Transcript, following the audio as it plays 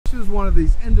She was one of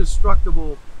these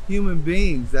indestructible human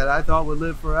beings that I thought would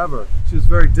live forever. She was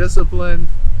very disciplined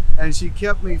and she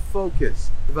kept me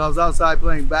focused. If I was outside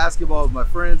playing basketball with my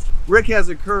friends, Rick has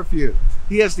a curfew.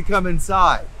 He has to come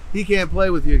inside. He can't play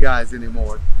with you guys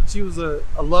anymore. She was a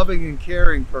loving and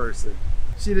caring person.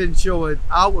 She didn't show it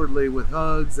outwardly with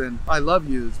hugs and I love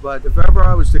yous, but if ever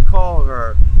I was to call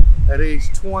her at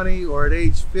age 20 or at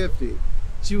age 50,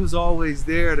 she was always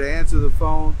there to answer the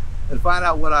phone and find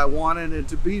out what I wanted and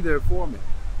to be there for me.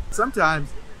 Sometimes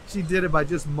she did it by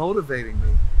just motivating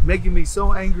me, making me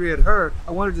so angry at her.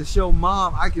 I wanted to show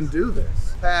Mom I can do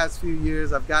this. Past few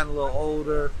years, I've gotten a little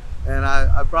older and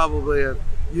I probably have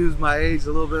used my age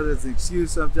a little bit as an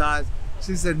excuse sometimes.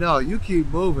 She said, no, you keep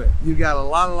moving. You got a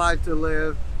lot of life to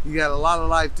live. You got a lot of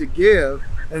life to give.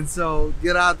 And so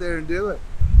get out there and do it.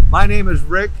 My name is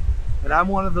Rick and I'm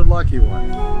one of the lucky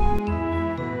ones.